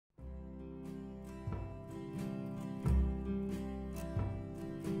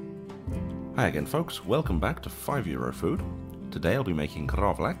Hi again folks, welcome back to €5 food. Today I'll be making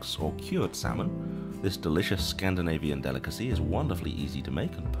Gravlax or cured salmon. This delicious Scandinavian delicacy is wonderfully easy to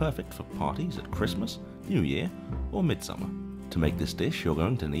make and perfect for parties at Christmas, New Year or Midsummer. To make this dish you're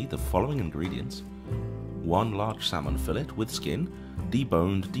going to need the following ingredients. 1 large salmon fillet with skin,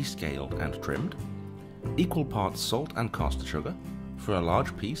 deboned, descaled and trimmed. Equal parts salt and caster sugar. For a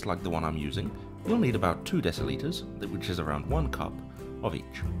large piece like the one I'm using, you'll need about 2 deciliters, which is around 1 cup of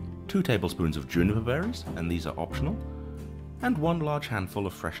each. 2 tablespoons of juniper berries, and these are optional, and 1 large handful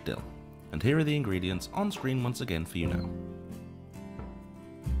of fresh dill. And here are the ingredients on screen once again for you now.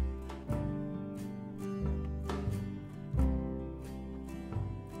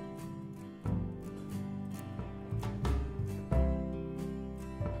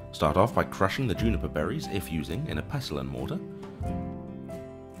 Start off by crushing the juniper berries, if using, in a pestle and mortar.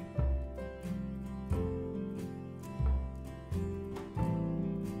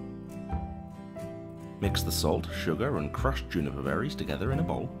 Mix the salt, sugar and crushed juniper berries together in a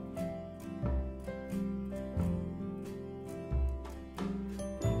bowl.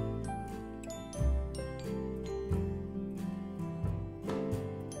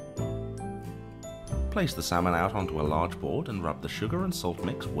 Place the salmon out onto a large board and rub the sugar and salt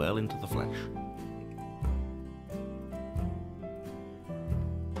mix well into the flesh.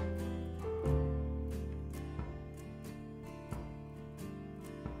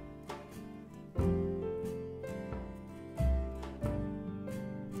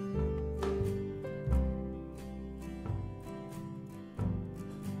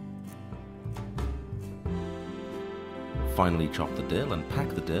 Finally chop the dill and pack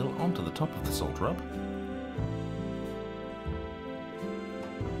the dill onto the top of the salt rub.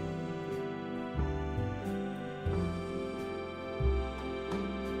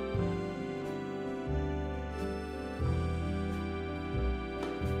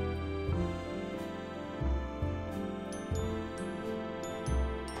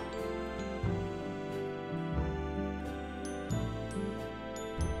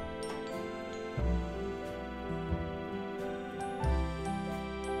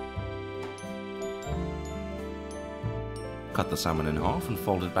 Cut the salmon in half and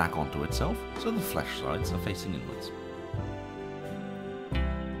fold it back onto itself so the flesh sides are facing inwards.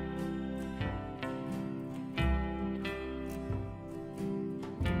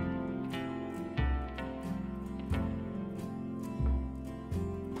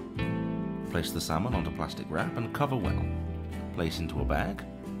 Place the salmon onto plastic wrap and cover well. Place into a bag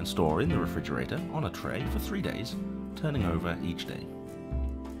and store in the refrigerator on a tray for 3 days, turning over each day.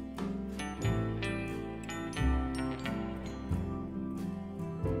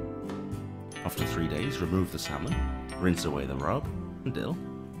 After 3 days, remove the salmon, rinse away the rub and dill,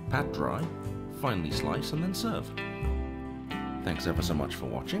 pat dry, finely slice and then serve. Thanks ever so much for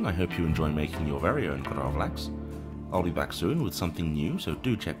watching. I hope you enjoy making your very own Gravlax. I'll be back soon with something new, so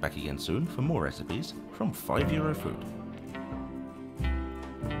do check back again soon for more recipes from €5 food.